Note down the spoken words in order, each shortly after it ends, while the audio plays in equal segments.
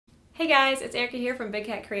Hey guys, it's Erica here from Big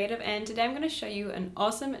Cat Creative, and today I'm going to show you an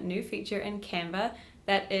awesome new feature in Canva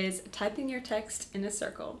that is typing your text in a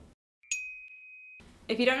circle.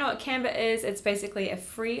 If you don't know what Canva is, it's basically a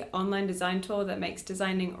free online design tool that makes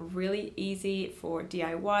designing really easy for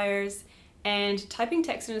DIYers, and typing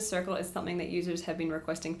text in a circle is something that users have been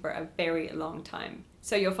requesting for a very long time.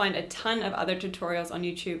 So you'll find a ton of other tutorials on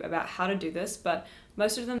YouTube about how to do this, but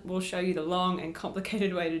most of them will show you the long and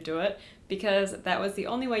complicated way to do it because that was the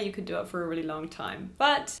only way you could do it for a really long time.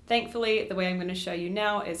 But thankfully, the way I'm going to show you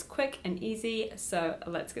now is quick and easy, so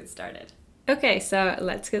let's get started. Okay, so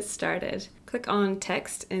let's get started. Click on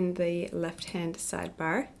text in the left-hand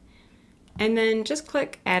sidebar, and then just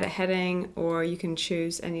click add a heading, or you can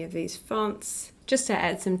choose any of these fonts just to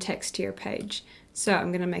add some text to your page. So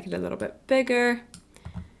I'm going to make it a little bit bigger.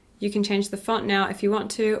 You can change the font now if you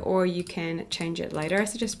want to, or you can change it later. I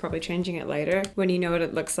suggest probably changing it later when you know what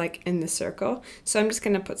it looks like in the circle. So I'm just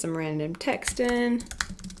going to put some random text in.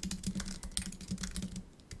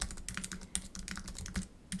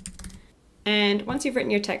 And once you've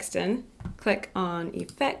written your text in, click on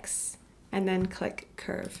Effects and then click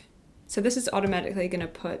Curve. So this is automatically going to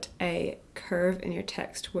put a curve in your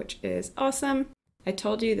text, which is awesome. I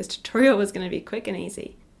told you this tutorial was going to be quick and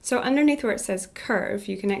easy. So underneath where it says curve,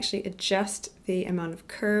 you can actually adjust the amount of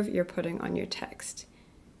curve you're putting on your text.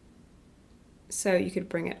 So you could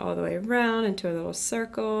bring it all the way around into a little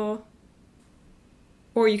circle,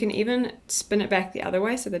 or you can even spin it back the other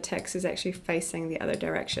way so the text is actually facing the other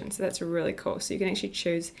direction. So that's really cool. So you can actually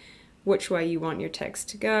choose which way you want your text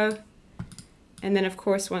to go. And then of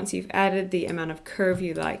course, once you've added the amount of curve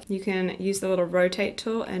you like, you can use the little rotate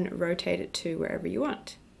tool and rotate it to wherever you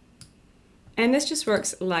want. And this just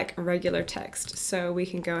works like regular text. So we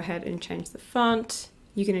can go ahead and change the font.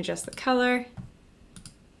 You can adjust the color,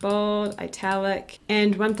 bold, italic.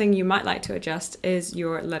 And one thing you might like to adjust is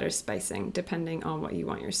your letter spacing, depending on what you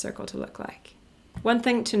want your circle to look like. One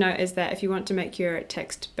thing to note is that if you want to make your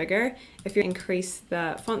text bigger, if you increase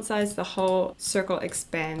the font size, the whole circle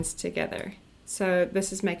expands together. So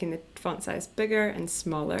this is making the font size bigger and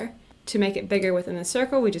smaller. To make it bigger within the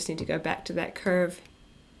circle, we just need to go back to that curve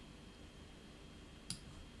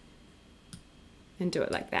and do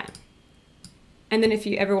it like that. And then if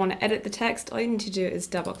you ever want to edit the text, all you need to do is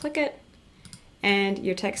double click it and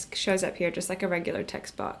your text shows up here just like a regular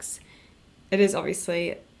text box. It is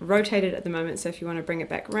obviously rotated at the moment, so if you want to bring it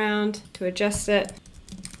back around to adjust it,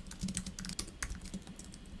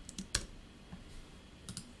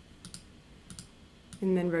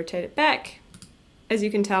 and then rotate it back. As you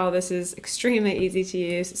can tell, this is extremely easy to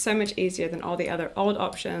use, so much easier than all the other old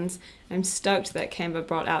options. I'm stoked that Canva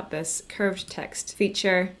brought out this curved text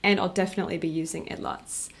feature, and I'll definitely be using it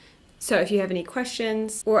lots. So if you have any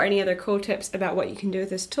questions or any other cool tips about what you can do with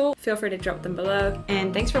this tool, feel free to drop them below,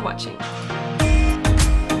 and thanks for watching.